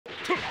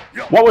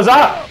What was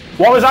that?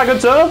 What was that,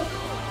 good sir?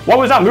 What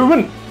was that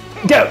movement?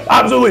 Get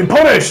absolutely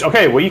punished!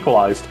 Okay, we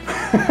equalized.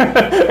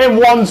 In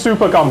one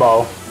super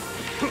combo.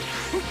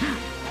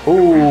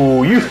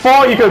 Ooh, you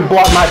thought you could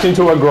block match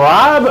into a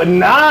grab?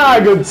 Nah,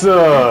 good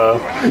sir.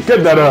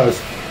 Get that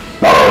ass.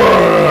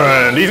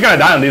 Burn! He's gonna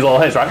die on these little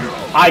hits, right?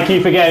 I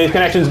keep forgetting his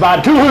connection's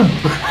bad. Kill him!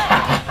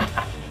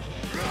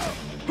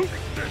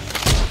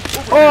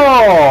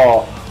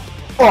 Oh!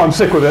 Oh, I'm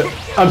sick with it.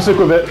 I'm sick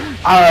with it.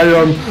 I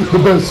am the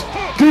best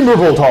gamer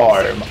of all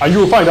time, and you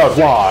will find out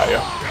why.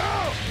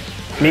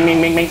 Ming,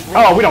 ming, ming, ming.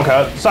 Oh, we don't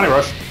care. Sonic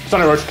Rush.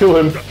 Sonic Rush, kill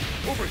him.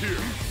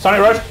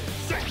 Sonic Rush.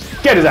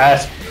 Get his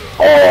ass.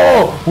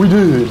 Oh, we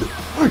did.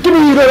 Give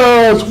me that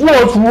ass.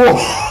 What's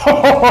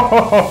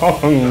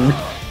wrong?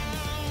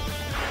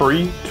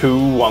 3,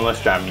 2, 1,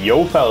 let's jam.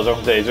 Yo, fellas,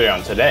 welcome to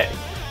Azhdaha. Today,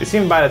 it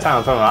seemed by the time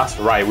I'm filming that's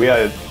right, we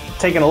are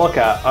taking a look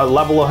at a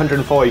level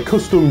 140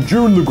 custom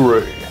Jiren the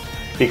Grey.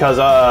 Because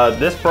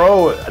this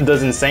bro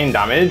does insane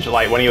damage,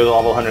 like when he was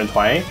level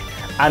 120.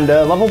 And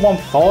level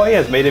 140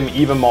 has made him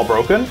even more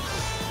broken.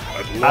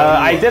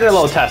 I did a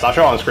little test, I'll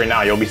show it on screen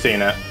now, you'll be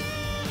seeing it.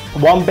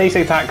 One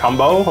basic attack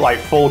combo, like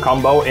full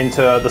combo,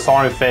 into the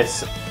Soaring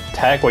Fist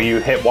tech where you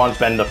hit once,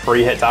 then the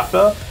 3 hits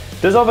after,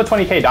 does over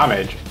 20k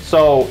damage.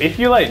 So if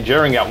you let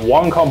Jiren get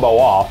one combo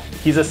off,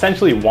 he's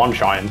essentially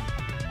one-shotting.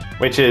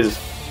 Which is,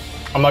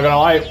 I'm not gonna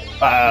lie,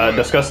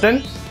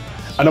 disgusting.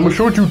 And I'm gonna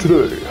show it to you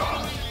today.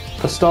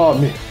 To start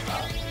me.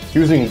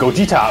 Using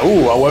Gogeta,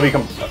 ooh, a worthy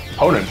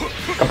opponent.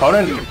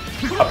 Opponent.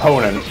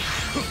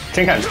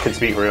 Chinkan can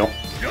speak real.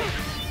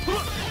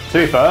 To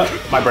be fair,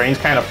 my brain's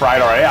kind of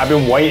fried already. I've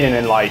been waiting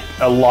in like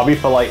a lobby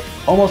for like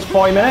almost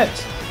 40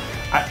 minutes.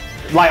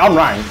 Like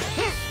unranked.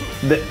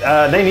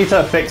 They need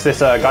to fix this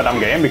goddamn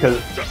game because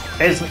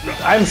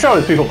I'm sure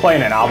there's people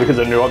playing it now because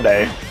of the new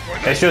update.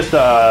 It's just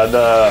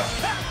the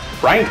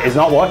rank is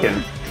not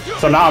working.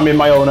 So now I'm in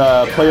my own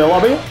player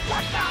lobby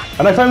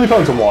and I finally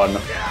found someone.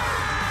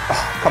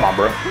 Oh, come on,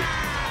 bro.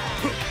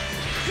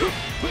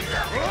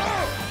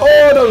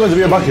 Oh, that was going to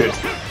be a bucket.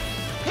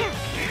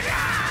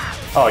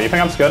 Oh, you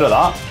think I'm scared of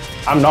that?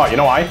 I'm not, you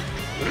know why?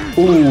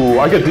 Ooh,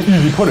 I get the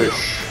easy punish.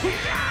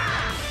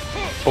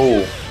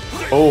 Oh,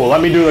 oh,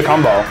 let me do the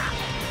combo.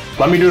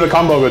 Let me do the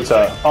combo, good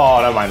sir. Oh,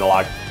 never mind the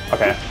lag.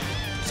 Okay.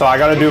 So I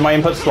gotta do my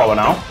input slower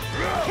now.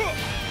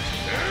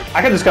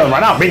 I can just kill him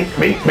right now. Bink,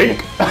 bink,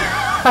 bink.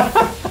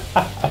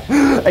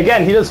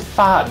 Again, he does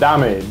fat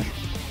damage.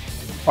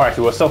 Alright,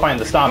 so we're still fighting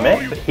the star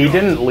myth. He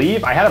didn't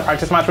leave. I had a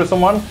practice match with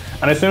someone,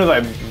 and as soon as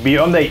I beat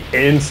him, they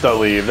insta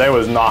leave. They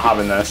was not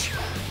having this.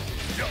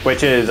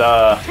 Which is,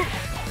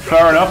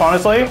 fair enough,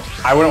 honestly.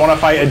 I wouldn't want to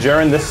fight a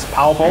Jiren this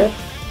powerful.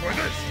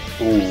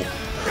 Ooh.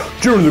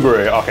 Jiren the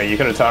Grey. Okay, you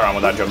can turn around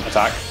with that jump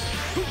attack.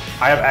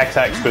 I have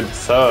XX, good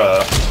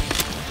sir.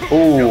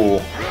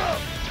 Ooh.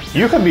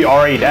 You could be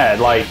already dead,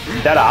 like,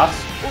 dead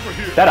ass.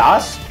 Dead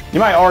ass? You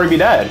might already be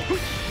dead.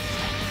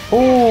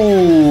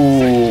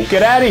 Ooh.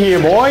 Get out of here,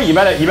 boy. You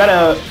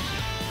better...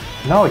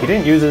 No, he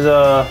didn't use his,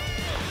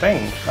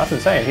 thing. That's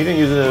insane. He didn't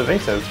use his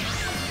evasive.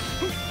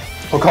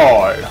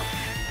 Okay.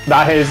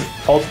 That is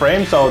pulse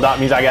frame, so that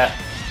means I get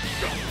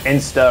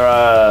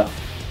insta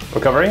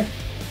recovery.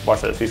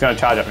 Watch this, he's gonna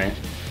charge at me.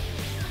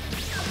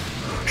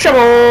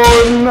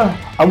 Shabon!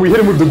 And we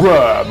hit him with the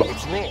grab.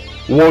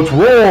 What's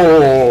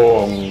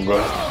wrong?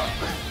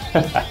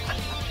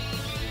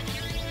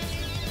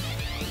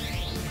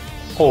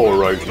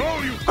 Alright,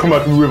 come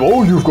at me with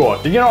all you've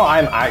got. Did you know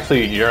I'm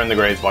actually Jiren the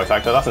Grey's voice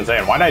actor? That's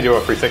insane. Why did I do a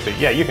 360?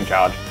 Yeah, you can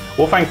charge.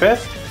 Wolfang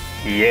Fist?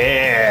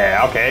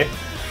 Yeah, okay.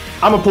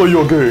 I'm gonna play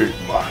your game,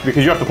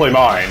 because you have to play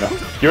mine.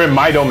 You're in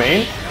my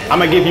domain. I'm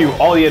gonna give you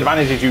all the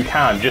advantages you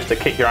can just to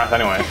kick your ass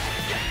anyway.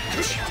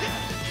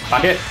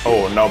 Back it?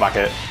 Oh, no back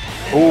it.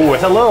 Oh,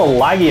 it's a little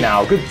laggy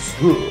now. Good.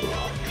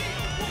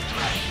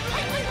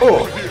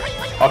 Oh,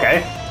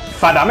 okay.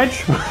 Fat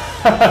damage?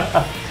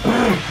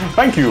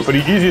 Thank you for the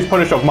easiest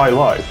punish of my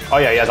life. Oh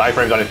yeah, he has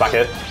iframes on his back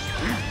hit.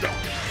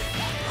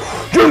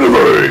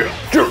 Jiren!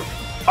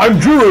 I'm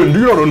Jiren, do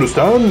you not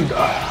understand?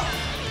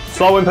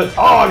 Slow input.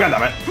 Oh,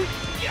 goddammit.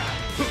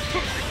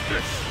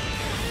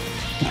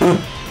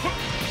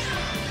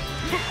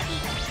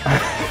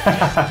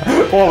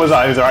 What was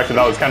that interaction?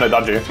 That was kind of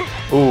dodgy.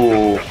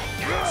 Ooh,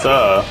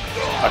 sir.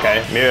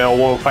 Okay, me and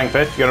Wolfang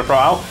Fist, you gonna throw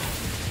out?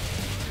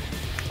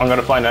 I'm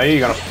gonna fly near you,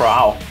 you're gonna throw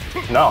out.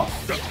 No.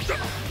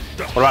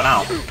 What about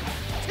now?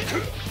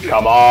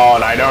 Come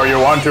on, I know you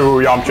want to,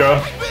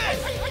 Yamcha.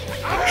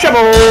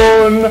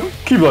 Shabon!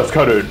 Keyless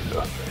cutted.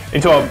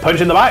 Into a punch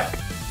in the back.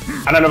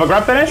 And another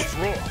grab finish.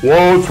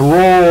 What's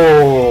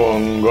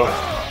wrong?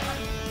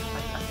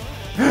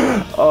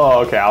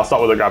 Oh, okay, I'll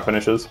start with the grab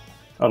finishes.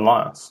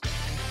 Unless.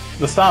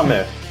 The start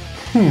myth.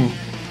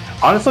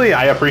 Honestly,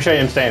 I appreciate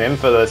him staying in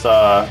for this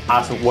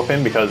ass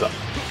whooping because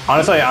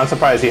honestly, I'm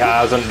surprised he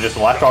hasn't just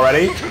left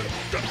already.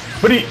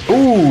 But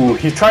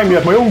he's trying me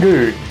at my own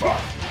game.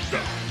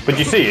 But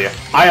you see,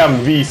 I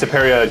am the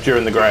superior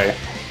Jiren the Grey.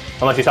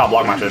 Unless you start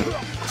block matching.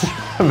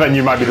 Then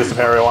you might be the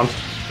superior one.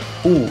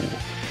 Ooh.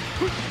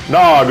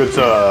 Nah, good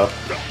sir.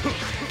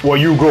 Where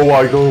you go,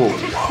 I go.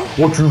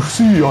 What you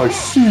see, I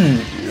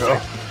see.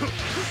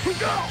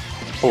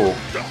 Oh.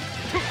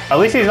 At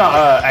least he's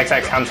not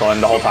XX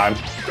canceling the whole time.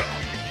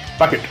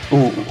 Back it.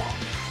 Ooh.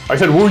 I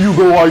said, where you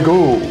go, I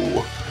go.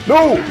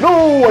 No,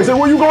 no, I said,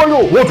 where you go, I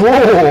go. What's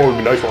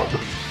wrong? Nice one.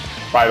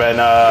 Right then,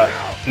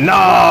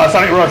 nah,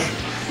 Sonic Rush.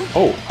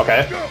 Oh,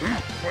 okay.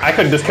 I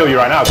could just kill you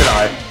right now, couldn't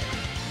I?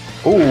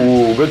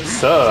 Ooh, good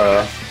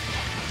sir.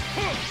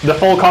 The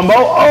full combo.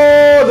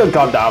 Oh, the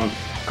goddamn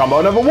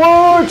combo never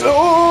works.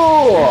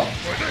 Oh,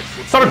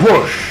 Sonic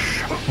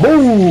Rush.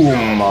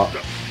 Boom.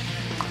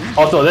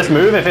 Also, this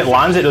move, if it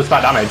lands, it does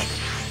fat damage.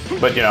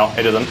 But, you know,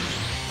 it doesn't.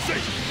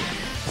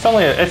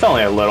 It's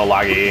only a little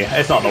laggy.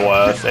 It's not the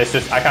worst. It's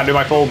just I can't do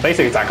my full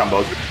basic attack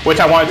combos,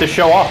 which I wanted to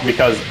show off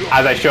because,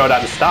 as I showed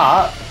at the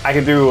start, I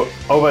can do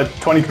over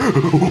 20.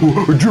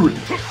 Jiren,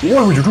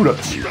 why would you do that?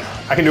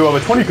 I can do over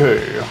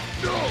 20k.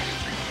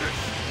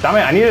 Damn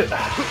it! I need it.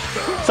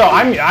 So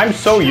I'm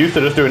so used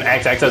to just doing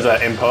XX as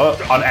an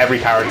input on every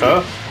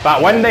character that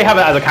when they have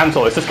it as a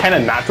cancel, it's just kind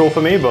of natural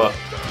for me. But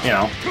you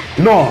know,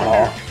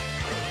 no.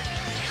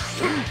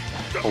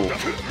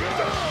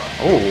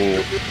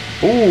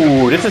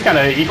 Ooh, this is kind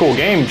of equal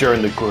game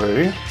during the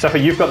Grey. Except for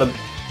you've got the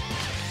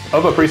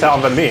other preset on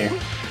than me.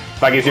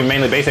 That gives you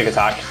mainly basic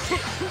attack.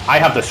 I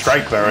have the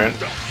strike variant.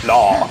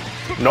 No.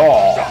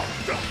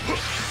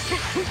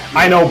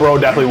 I know bro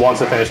definitely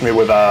wants to finish me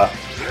with a...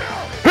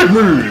 Hit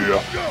me!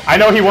 I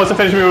know he wants to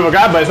finish me with a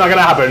grab, but it's not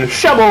gonna happen.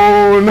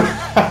 Shabon!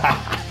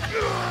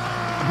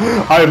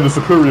 I am the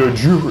superior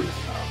Jiren.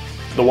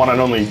 The one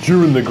and only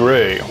Jiren the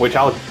Grey, which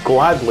I'll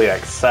gladly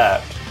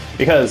accept.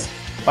 Because...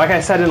 like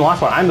I said in the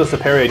last one, I'm the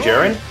superior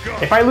Jiren.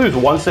 If I lose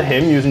once to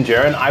him using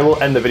Jiren, I will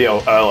end the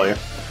video early.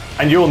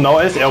 And you'll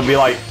notice it'll be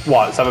like,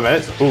 what, 7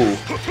 minutes? Ooh.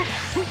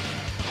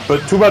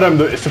 But too bad I'm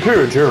the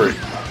superior Jiren.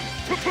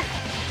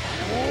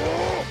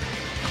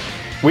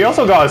 We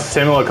also got a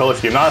similar color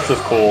scheme, that's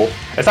just cool.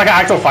 It's like an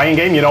actual fighting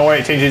game, you know, where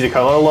it changes your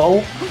color a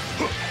little.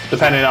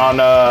 Depending on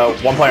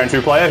 1 player and 2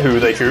 player, who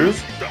they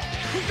choose.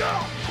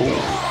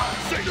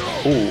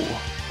 Ooh,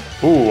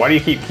 why do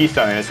you keep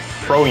keystoning? It's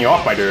throwing you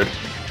off, my dude.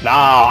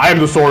 Nah, I am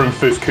the Sword and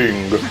Fist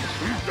King.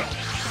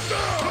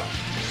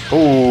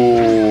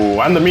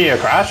 Ooh, and the Mia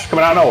Crash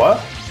coming out of nowhere.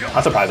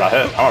 I'm surprised that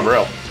hit. I'm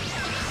real.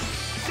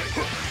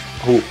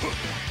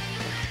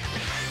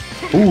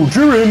 Ooh,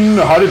 Jiren,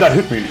 how did that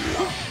hit me?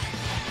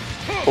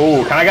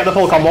 Ooh, can I get the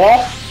full combo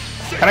off?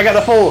 Can I get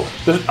the full...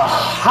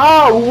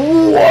 how?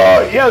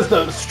 What? Yes,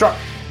 the struck...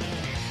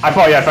 I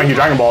thought he had Thank You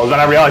Dragon Balls, then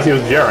I realized he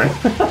was Jiren.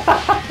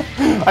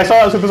 I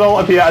saw that Super Soul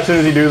appear as soon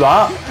as he do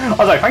that. I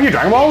was like, Thank You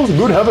Dragon Balls?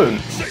 Good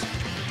heavens.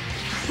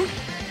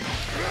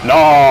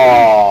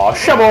 No,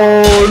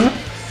 Shabon!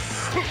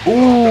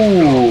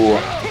 Ooh,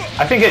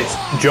 I think it's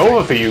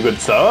Jova for you, good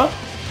sir.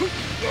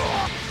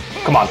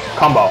 Come on,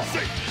 combo.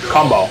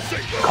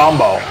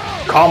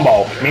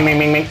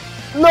 Ming.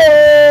 No,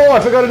 I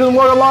forgot it doesn't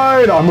work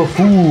online. I'm a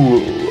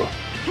fool.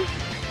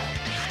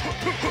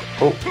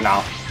 Oh,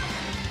 no.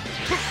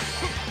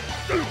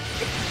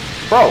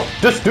 Bro,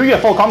 just do your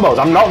full combos.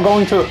 I'm not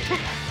going to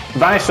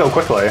vanish so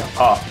quickly.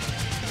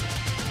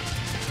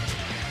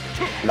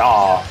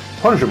 Nah.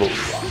 Punishable.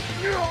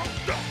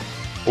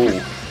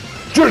 Ooh.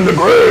 Jiren the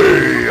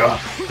Grey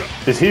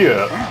is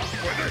here.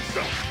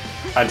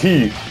 And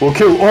he will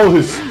kill all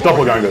his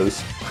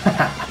doppelgangers.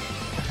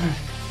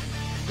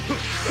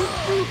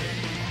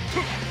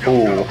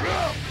 Ooh.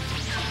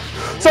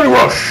 Sonic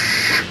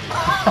Rush!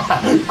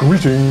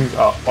 Greetings.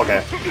 Oh,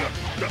 okay.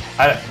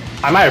 I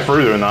might have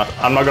through doing that.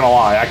 I'm not gonna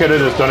lie. I could have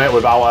just done it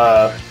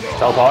without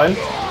teleporting.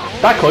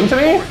 That clung to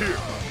me?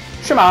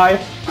 Shemai.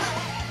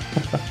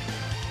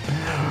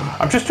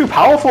 I'm just too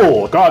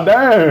powerful,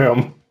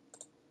 goddamn!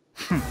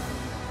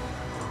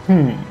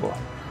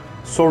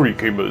 Sorry,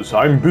 gamers,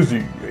 I'm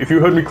busy. If you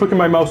heard me clicking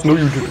my mouse, no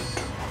you didn't.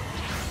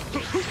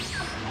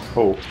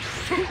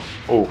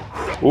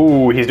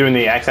 Ooh, he's doing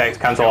the XX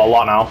cancel a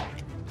lot now.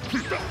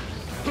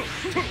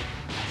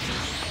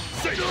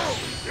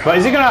 But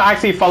is he gonna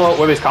actually follow up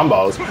with his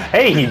combos?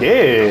 Hey, he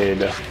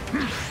did!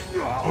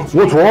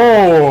 What's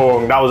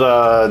wrong? That was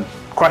a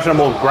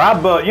questionable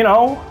grab, but you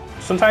know,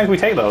 sometimes we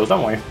take those,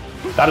 don't we?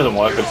 That doesn't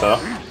work, good sir.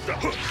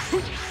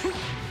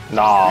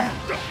 Nah.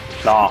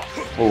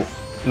 Ooh.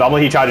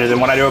 Normally he charges in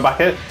when I do a back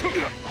hit.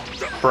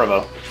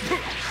 Forever.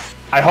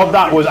 I hope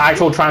that was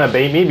actual trying to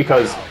bait me,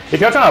 because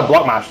if you're trying to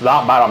block mash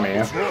that bad on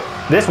me,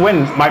 this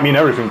win might mean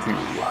everything to you.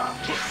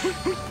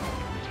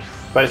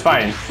 But it's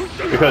fine,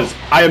 because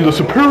I am the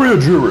superior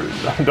Jiren.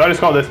 Do I just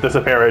call this the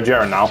superior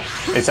Jiren now?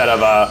 Instead of,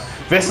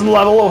 this is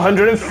level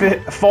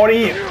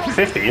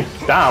 150?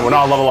 Damn, we're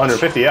not level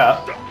 150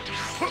 yet.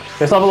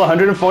 This level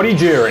 140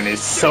 Jiren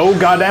is so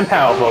goddamn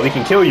powerful, he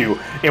can kill you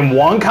in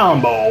one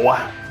combo.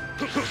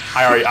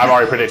 I've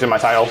already predicted my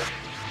title.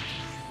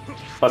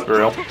 Let's be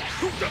real.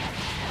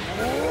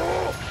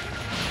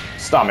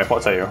 Stop me,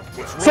 what say you?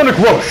 Sonic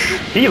Rush!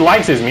 He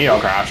likes his Mio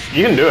Crash.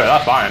 You can do it,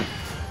 that's fine.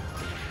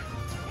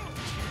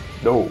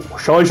 No,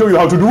 shall I show you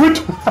how to do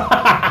it?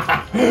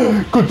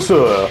 Good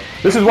sir,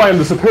 this is why I'm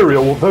the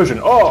superior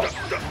version. Oh!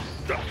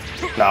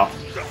 No.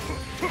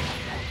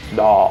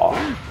 Nah.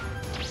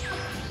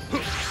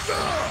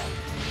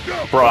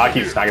 Bro, that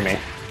keeps snagging me.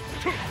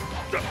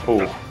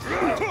 Ooh.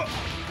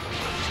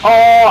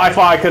 Oh, I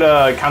thought I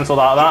could cancelled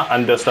out of that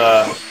and just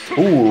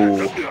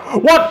ooh.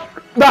 What?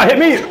 That hit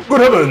me?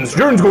 Good heavens,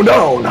 Jiren's going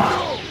down.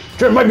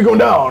 Jiren might be going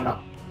down.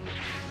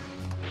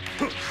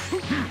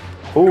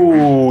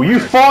 Ooh, you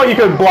thought you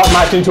could block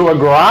match into a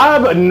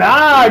grab?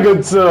 Nah,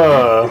 good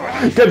sir.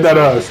 Get that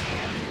ass.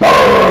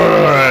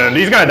 Burn!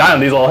 He's gonna die on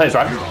these little hits,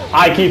 right?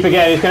 I keep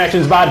forgetting his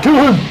connection's bad.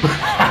 Kill him!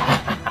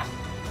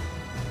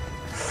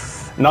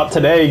 Not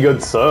today,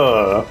 good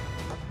sir.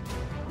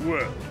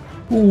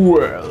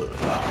 Well.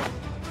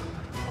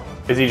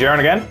 Is he Jiren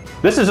again?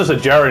 This is just a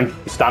Jiren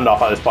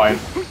standoff at this point.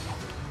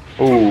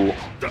 Ooh.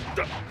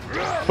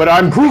 But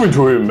I'm proving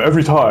to him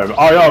every time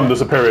I am the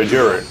superior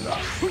Jiren.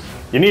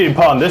 You need to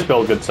put on this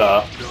build, good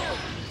sir.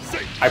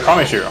 I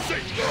promise you.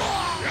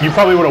 You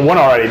probably would have won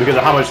already because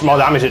of how much more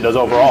damage it does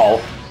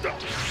overall.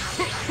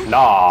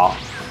 Nah.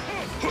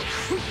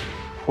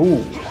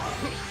 Ooh.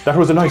 That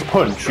was a nice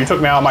punch. You took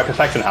me out of my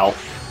perfection health.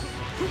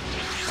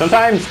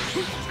 Sometimes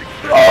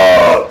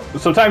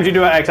you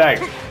do an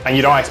XX and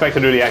you don't expect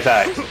to do the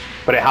XX,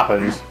 but it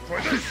happens.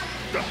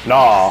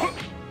 Nah.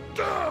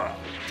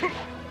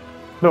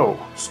 No,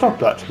 stop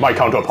that, my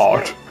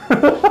counterpart.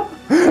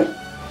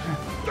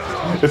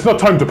 It's not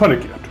time to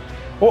panic yet.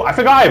 Oh, I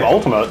forgot I have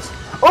ultimates.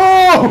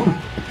 Oh!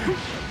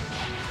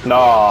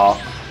 Nah.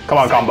 Come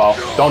on, combo.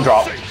 Don't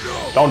drop.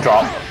 Don't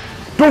drop.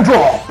 Don't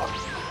drop!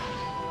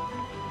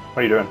 What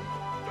are you doing?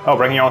 Oh,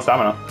 breaking your own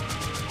stamina.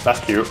 That's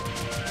cute.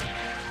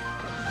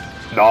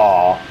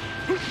 Nah.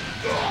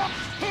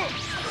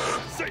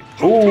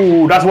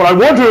 Ooh, that's what I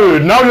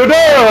wanted! Now you're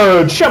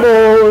dead!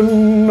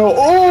 Shaboon!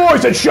 Oh, I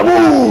said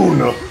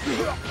shaboon!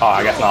 Oh,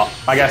 I guess not.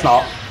 I guess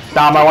not.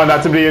 Damn, I want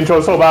that to be the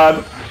intro so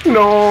bad.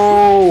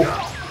 No!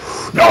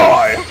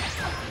 Die!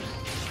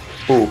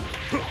 Ooh.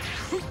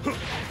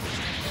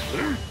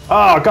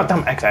 Oh,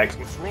 goddamn XX.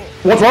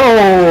 What's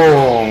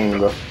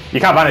wrong? You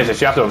can't manage this,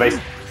 you have to evade.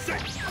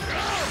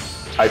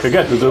 I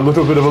forget there's a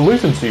little bit of a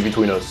latency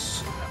between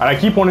us. And I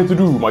keep wanting to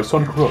do my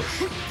Sun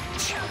Crush.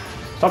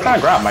 Stop trying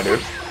to grab, my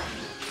dude.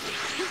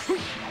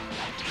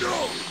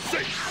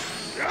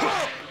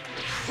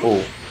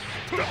 Oh.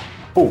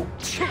 Oh.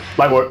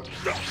 Light work.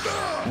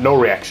 No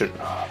reaction.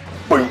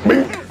 Bink,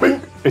 bink,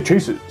 bink. It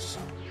chases.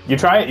 You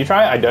try it? You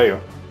try it? I dare you.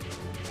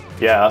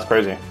 Yeah, that's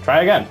crazy. Try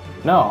it again.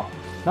 No.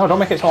 No, don't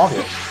make it so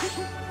obvious.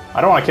 I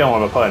don't want to kill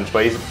him with a punch,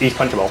 but he's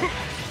punchable.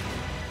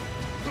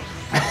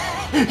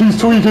 He's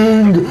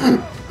tweaking!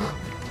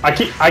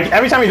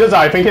 Every time he does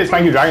that, I think it's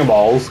thank you Dragon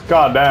Balls.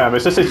 God damn,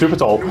 it's just a super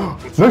soul.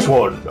 Nice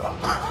one!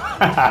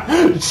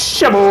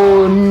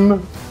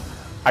 Shaboon!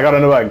 I got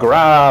another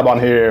grab on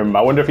him.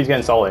 I wonder if he's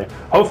getting salty.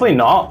 Hopefully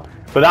not,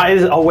 but that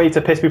is a way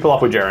to piss people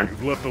off with Jiren.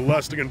 You've left a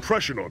lasting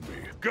impression on me.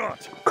 God.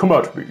 Come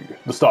at me,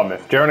 the Star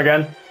Myth. Jiren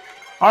again?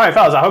 Alright,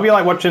 fellas, I hope you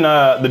like watching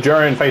the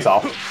Jiren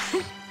face-off.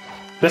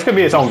 This could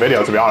be its own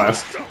video, to be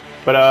honest.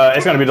 But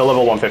it's going to be the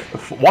level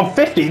 150.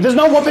 150? There's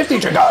no 150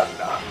 chicken!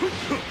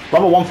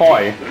 Level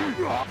 140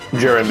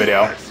 Jiren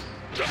video.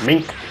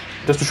 Mink.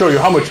 Just to show you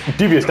how much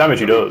devious damage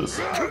he does.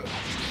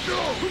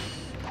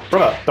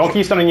 Brother, don't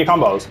keep stunning your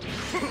combos.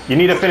 You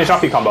need to finish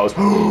off your combos.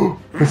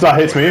 If that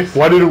hits me,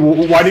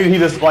 why did he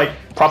just like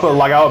properly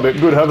lag out a bit?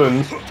 Good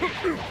heavens.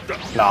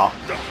 Nah.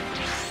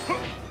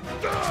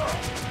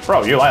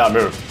 Bro, you like that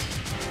move.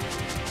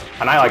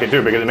 And I like it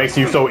too because it makes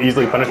you so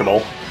easily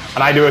punishable.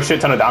 And I do a shit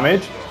ton of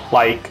damage.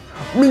 Like,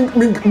 mink,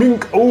 mink,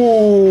 mink.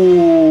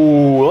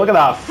 Ooh, look at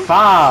that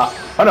fat,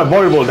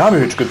 unavoidable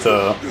damage, good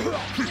sir.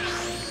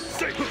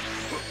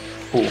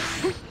 Ooh.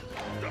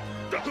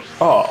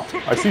 Oh,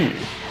 I see.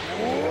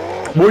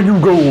 Where you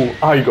go,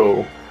 I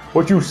go.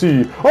 What you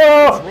see?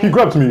 Ah, he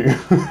grabbed me.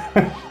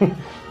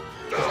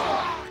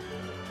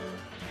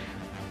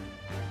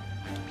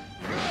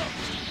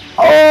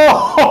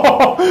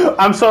 Oh,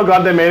 I'm so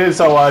glad they made it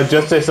so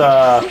Justice.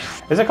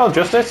 Is it called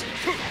Justice?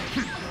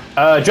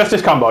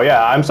 Justice combo,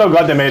 yeah. I'm so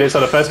glad they made it so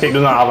the first kick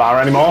doesn't have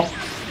armor anymore.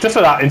 Just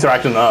for that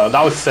interaction,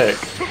 that was sick.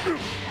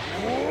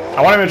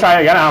 I want him to try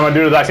it again, and I'm gonna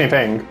do the exact same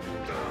thing.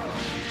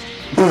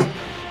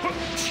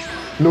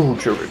 No,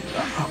 Jiren.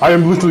 I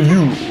am little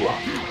you.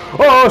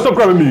 Oh, stop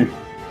grabbing me.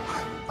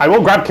 I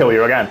will grab kill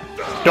you again.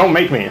 Don't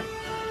make me.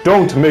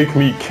 Don't make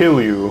me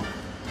kill you.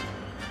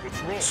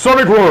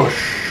 Sonic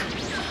Rush.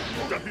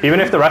 Even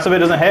if the rest of it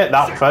doesn't hit,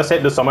 that first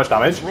hit does so much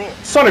damage.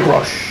 Sonic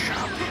Rush.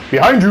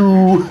 Behind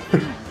you.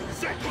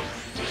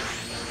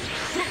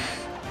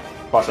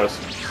 Watch this.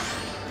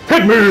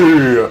 Hit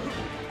me!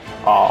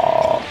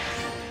 Aww.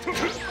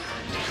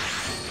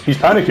 He's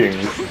panicking.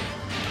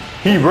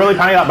 He really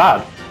panicked that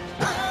bad.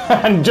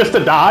 And just to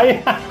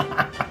die?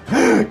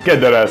 Get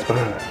that ass.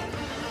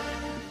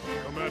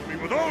 Come at me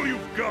with all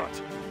you've got.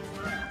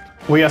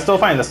 We are still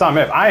fighting the Star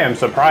Myth. I am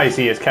surprised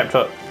he has kept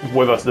up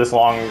with us this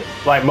long.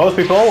 Like most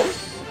people,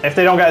 if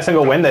they don't get a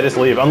single win, they just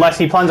leave. Unless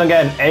he plans on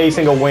getting a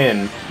single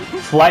win,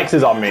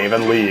 flexes on me,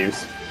 then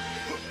leaves.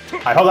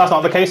 I hope that's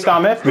not the case, Star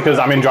Myth, because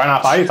I'm enjoying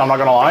our fights, I'm not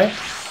gonna lie.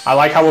 I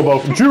like how we're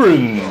both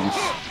Jirens.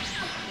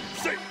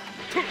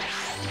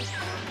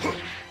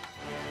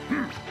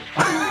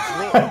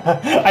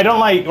 I don't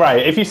like,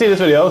 right, if you see this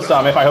video, if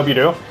I hope you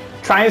do,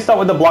 try and start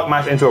with the block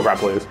mash into a grab,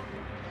 please.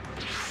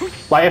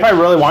 Like, if I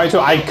really wanted to,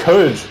 I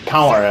could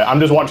counter it. I'm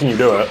just watching you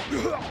do it.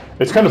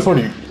 It's kind of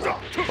funny.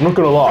 I'm not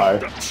gonna lie.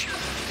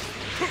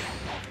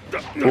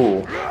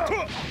 Ooh.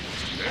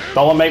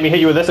 Don't make me hit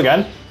you with this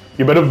again.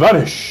 You better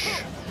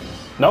vanish.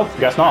 Nope,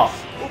 guess not.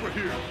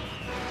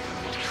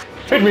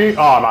 Hit me.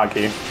 Oh, I'm out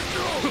key.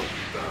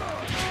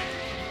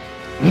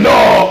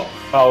 No!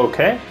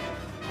 Okay.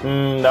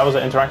 That was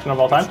an interaction of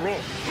all time.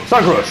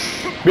 Sun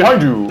Crush!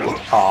 Behind you!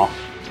 Aw.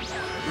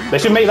 They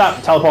should make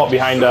that teleport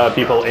behind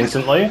people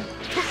instantly.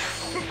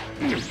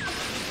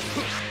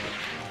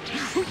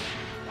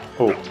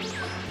 Oh.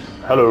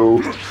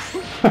 Hello.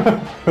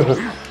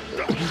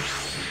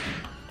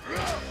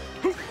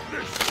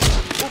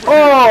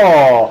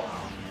 Oh!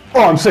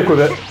 Oh, I'm sick with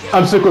it.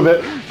 I'm sick with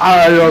it.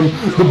 I am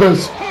the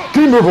best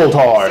gamer of all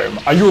time,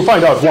 and you will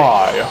find out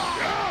why.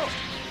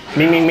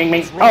 Ming, ming, ming,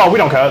 ming. Oh, we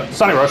don't care.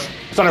 Sonic Rush.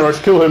 Sonic Rush,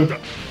 kill him.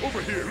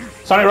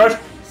 Sonic Rush,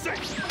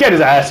 get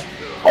his ass.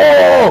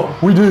 Oh,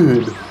 we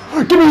did.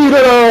 Give me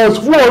that ass.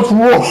 What's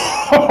wrong?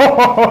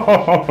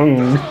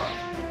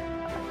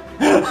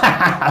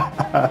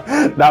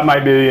 That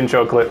might be the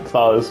intro clip,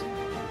 fellas.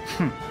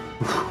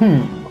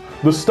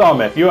 The Star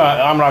Myth.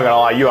 I'm not gonna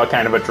lie, you are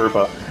kind of a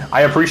trooper.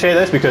 I appreciate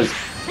this because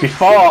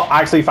before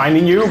actually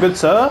finding you, good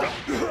sir,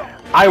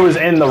 I was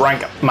in the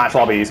rank match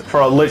lobbies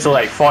for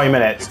literally like 40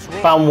 minutes.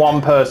 Found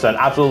one person,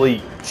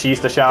 absolutely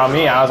cheesed the shit out of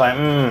me, and I was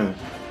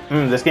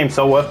like, this game's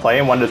so worth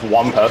playing when there's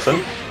one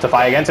person to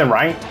fight against in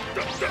ranked.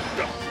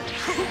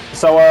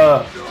 So,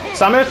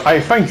 Samith, I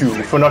thank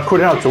you for not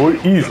quitting out so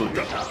easily.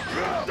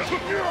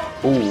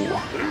 Ooh.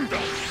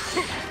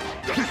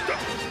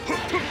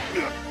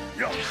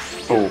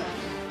 Ooh.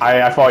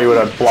 I thought you would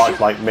have blocked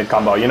like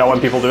mid-combo. You know when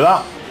people do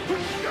that?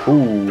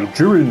 Ooh,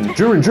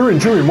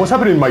 Jiren, what's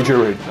happening, my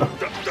Jiren?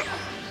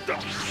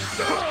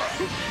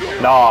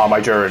 Nah, my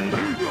Jiren.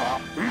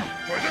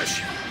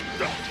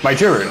 My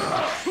Jiren.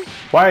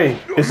 Why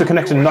is the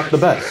connection not the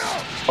best?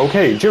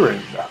 Okay,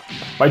 Jiren.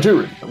 My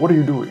Jiren, what are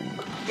you doing?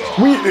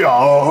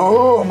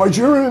 Oh, my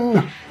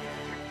Jiren.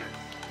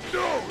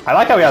 I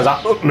like how he has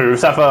that move,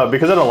 except for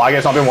because of the lag,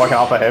 it's not been working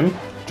out for him.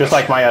 Just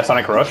like my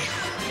Sonic Rush.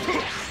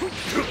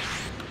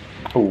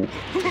 Ooh.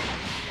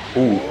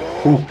 Ooh.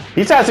 Ooh.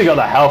 He's actually got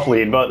the health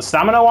lead, but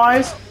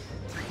stamina-wise?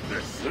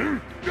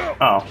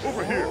 Oh.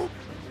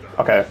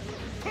 Okay.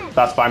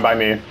 That's fine by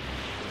me.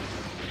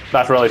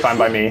 That's really fine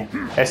by me.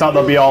 It's not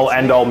the be-all,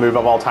 end-all move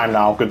of all time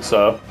now, good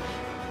sir.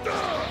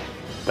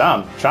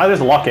 Damn. Should I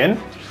just lock in?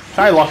 Should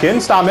I lock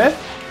in, Star Myth?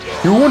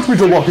 You want me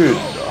to lock in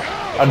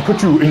and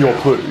put you in your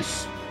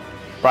place.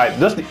 Right,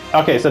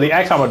 okay, so the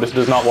X combo just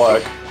does not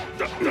work.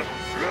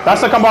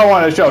 That's the combo I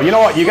wanted to show. You know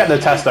what? You get the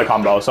tester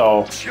combo,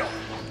 so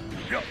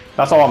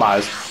that's all that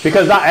matters.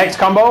 Because that X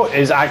combo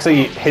is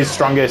actually his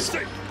strongest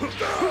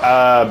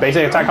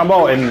basic attack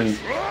combo, and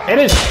it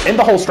is in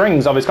the whole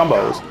strings of his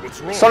combos.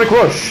 Sonic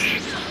Rush.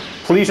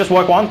 Please just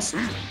work once.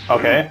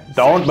 Okay,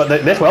 don't, but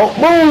this will.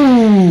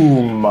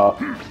 Boom!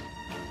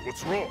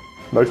 What's wrong?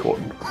 Nice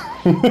one.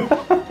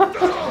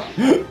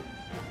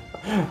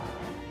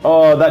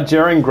 Oh, that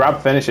Jiren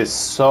grab finish is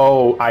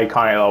so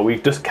iconic though. We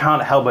just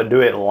can't help but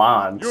do it,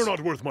 lads. You're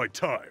not worth my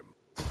time.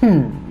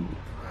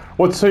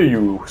 What say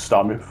you,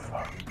 Starmith?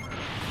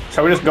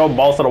 Shall we just go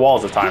balls to the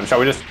walls this time? Shall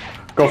we just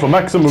go for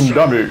maximum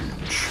damage?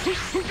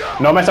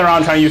 No messing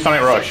around trying to use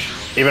Sonic Rush,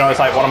 even though it's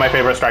like one of my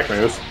favorite strike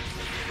moves.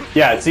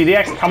 Yeah, see, the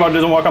X combo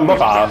doesn't work on both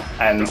our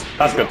ends.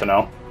 That's good to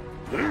know.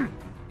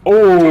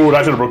 Oh,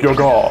 that should have broke your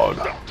guard.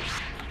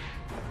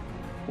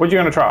 What you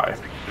gonna try?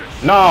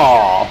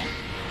 No.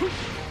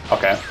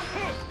 Okay.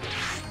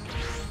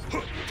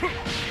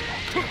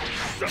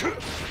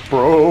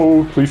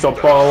 Bro, please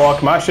stop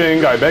lock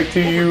mashing. I beg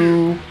to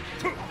you.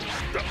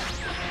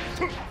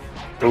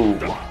 Ooh,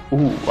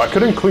 ooh, I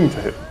couldn't cling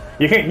to him.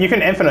 You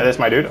can infinite this,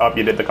 my dude. Oh,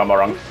 you did the combo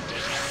wrong.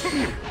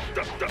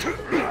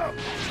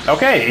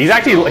 Okay,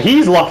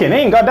 he's locking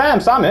in.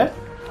 Goddamn, Samit.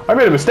 I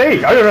made a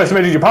mistake. I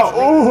underestimated your power.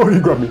 Oh, he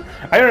grabbed me.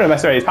 I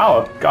underestimated his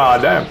power.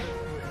 Goddamn.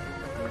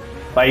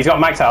 Like, he's got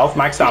max health,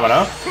 max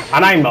stamina,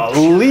 and I'm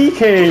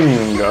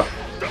leaking.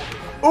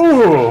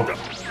 Ooh.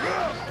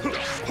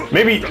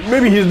 Maybe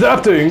he's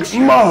adapting.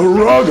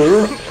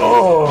 Maharaga.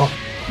 Oh.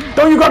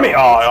 Don't you grab me.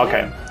 Oh,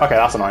 okay. Okay,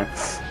 that's annoying.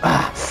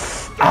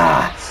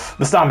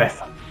 The Star Myth.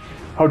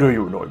 How do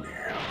you annoy me?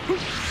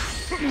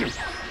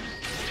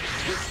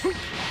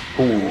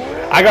 Ooh.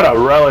 I gotta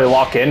really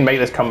lock in, make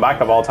this comeback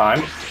of all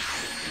time.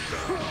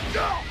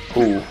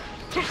 Ooh.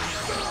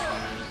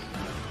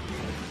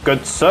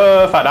 Good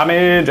sir, fat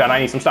damage, and I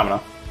need some stamina.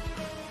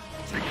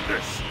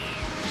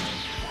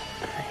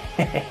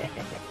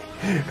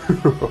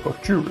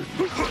 Jiren.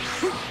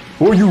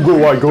 Where you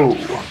go, I go.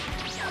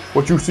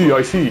 What you see,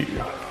 I see.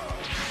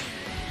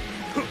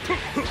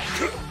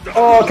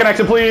 Oh,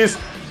 connection, please.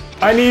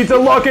 I need to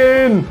lock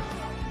in.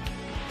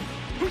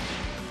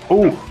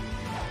 Ooh.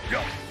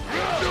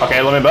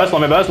 Okay, let me burst.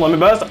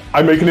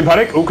 I'm making him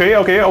panic.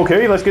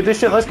 Okay. Let's get this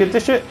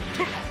shit.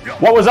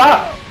 What was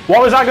that?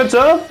 What was that, good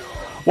sir?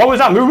 What was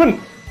that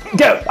movement?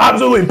 Get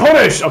absolutely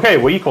punished! Okay,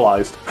 we're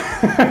equalized.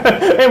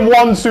 In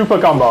one super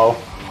combo.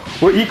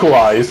 We're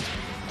equalized.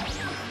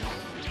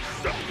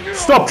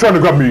 Stop trying to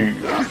grab me,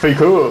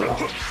 faker.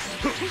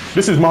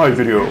 This is my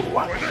video.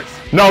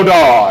 Now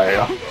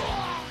die!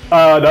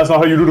 That's not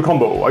how you do the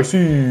combo. I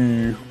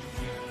see.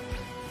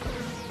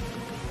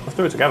 Let's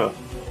do it together.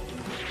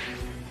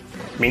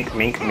 Mink,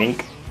 mink,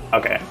 mink.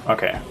 Okay,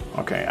 okay,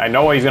 okay. I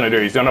know what he's gonna do.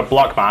 He's gonna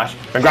block mash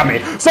and grab me.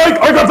 Psych!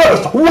 I got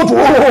first! What's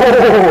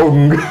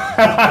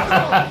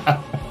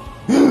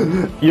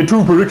wrong? You're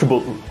too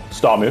predictable,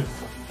 Starmouth.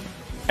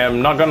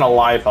 I'm not gonna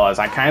lie, fellas.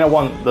 I kind of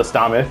want the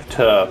Starmouth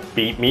to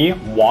beat me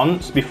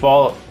once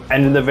before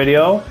ending the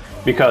video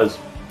because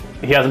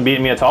he hasn't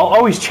beaten me at all.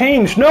 Oh, he's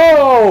changed!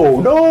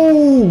 No! No!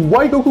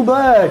 Why Goku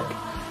Black?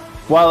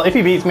 Well, if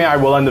he beats me, I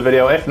will end the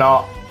video. If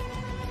not,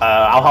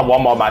 I'll have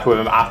one more match with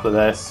him after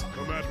this.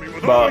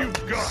 But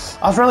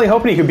I was really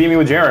hoping he could beat me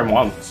with Jiren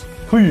once.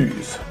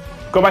 Please.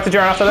 Go back to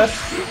Jiren after this.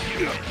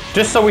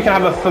 Just so we can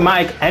have a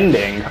thematic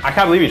ending. I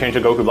can't believe he changed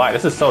to Goku Black.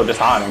 This is so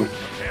disheartening.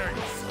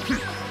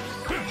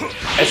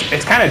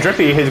 It's kind of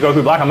drippy, his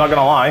Goku Black, I'm not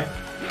gonna lie.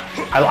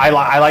 I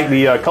like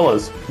the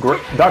colors.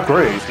 Dark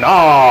grays.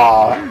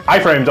 Nah!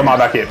 Iframes on my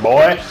back hit,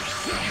 boy.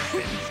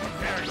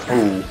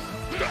 Ooh.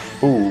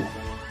 Ooh.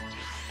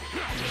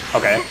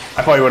 Okay.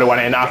 I thought he would have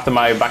went in after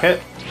my back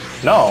hit.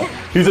 No.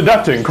 He's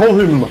adapting. Call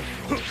him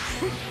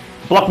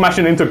block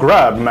mashing into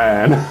grab,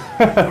 man.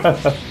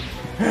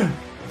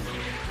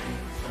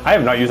 I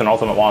have not used an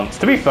ultimate once.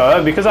 To be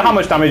fair, because of how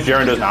much damage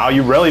Jiren does now,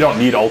 you really don't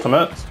need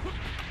ultimates.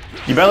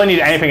 You barely need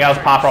anything else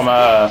apart from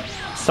a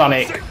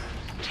Sonic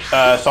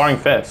Soaring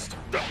Fist.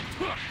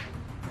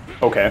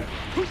 Okay.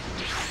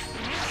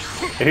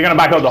 If you're gonna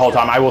back up the whole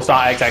time, I will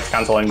start XX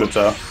cancelling, good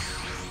sir.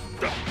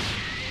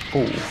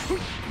 Ooh.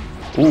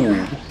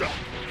 Ooh.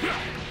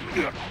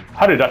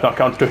 How did that not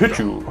count to hit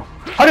you?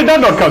 How did that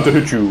not count to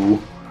hit you?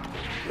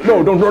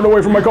 No, don't run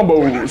away from my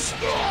combos.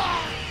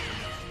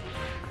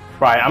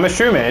 Right, I'm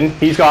assuming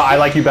he's got I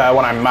like you better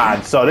when I'm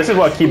mad, so this is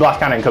where Ki Blast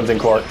Cannon comes in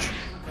clutch.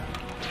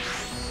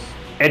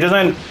 It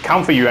doesn't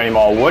count for you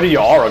anymore. Where did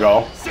your aura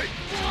go?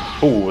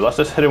 Ooh, let's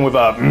just hit him with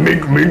a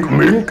mink, mink,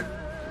 mink.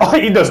 Oh,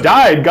 he just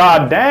died.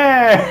 God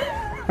damn.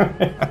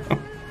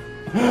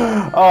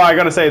 Oh, I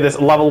gotta say, this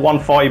level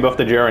 140 buff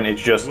to Jiren,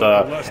 it's just,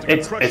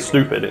 it's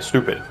stupid. It's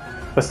stupid.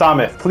 But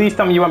Starmouth, please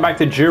tell me you went back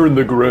to Jiren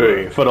the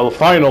Grey for the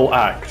final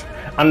act.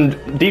 And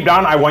deep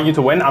down, I want you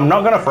to win. I'm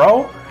not gonna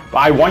throw, but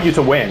I want you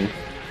to win.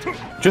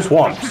 Just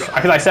once.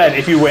 Because I said,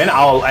 if you win,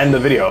 I'll end the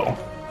video.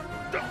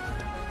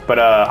 But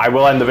I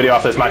will end the video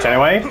after this match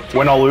anyway,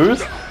 win or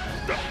lose.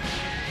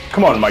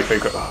 Come on, Mike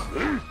Faker.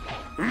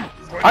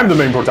 I'm the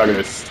main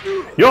protagonist.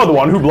 You're the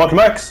one who blocked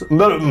Max.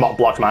 Not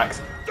blocked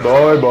Max.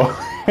 Bye bye.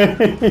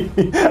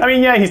 I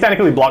mean, yeah, he's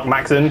technically blocked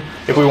Maxing,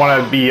 if we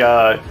want to be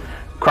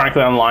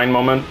chronically online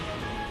moment.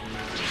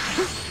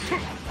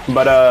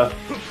 But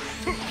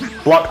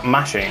block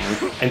mashing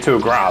into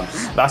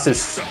grabs. That's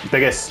his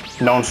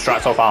biggest known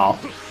strat so far.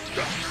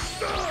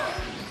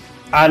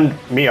 And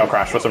Mio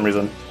Crash for some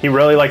reason. He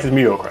really likes his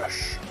Mio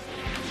Crash.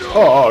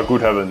 Oh,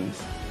 good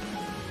heavens.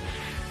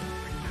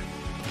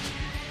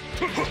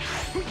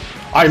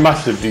 I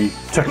mastered the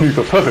technique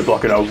of perfect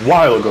blocking a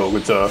while ago,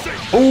 good sir.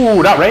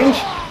 Ooh, that range?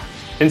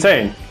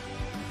 Insane.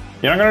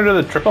 You're not gonna do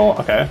the triple?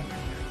 Okay.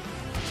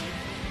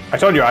 I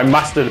told you, I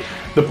mastered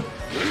the...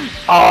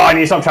 Oh, I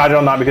need to stop charging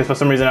on that because for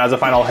some reason it has a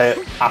final hit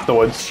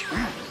afterwards.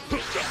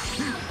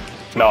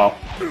 No.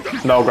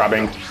 No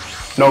grabbing.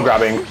 No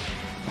grabbing.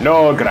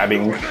 No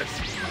grabbing.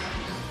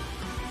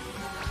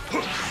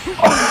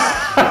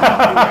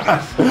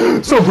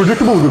 So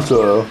predictable, good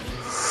sir.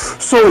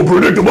 So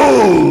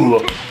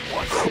predictable!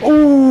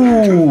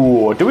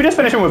 Ooh! Did we just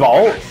finish him with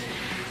ult?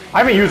 I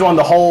haven't used one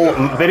the whole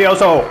video,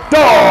 so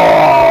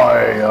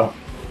die!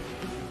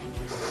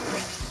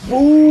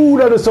 Ooh,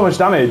 that does so much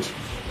damage.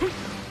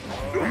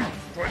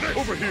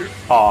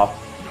 Oh,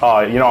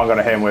 you know what I'm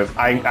gonna hit him with.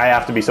 I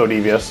have to be so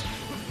devious.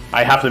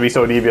 I have to be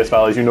so devious,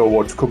 fellas. You know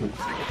what's coming.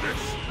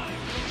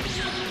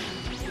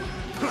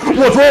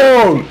 What's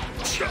wrong?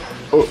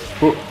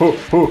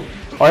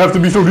 I have to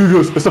be so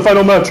devious. It's the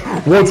final match.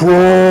 What's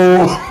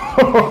wrong?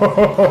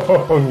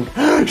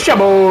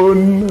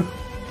 Shabon.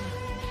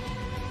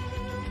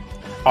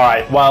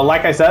 Alright, well,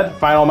 like I said,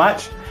 final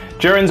match.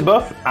 Jiren's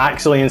buff,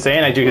 actually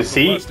insane, as you can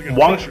see.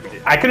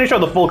 I couldn't show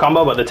the full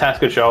combo, but the test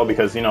could show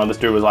because, you know, this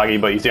dude was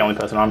laggy, but he's the only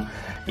person on.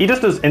 He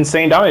just does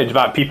insane damage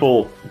that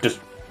people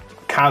just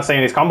can't say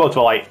in his combos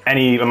for, like,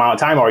 any amount of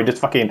time, or he just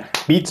fucking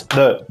beats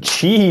the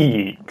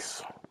cheeks.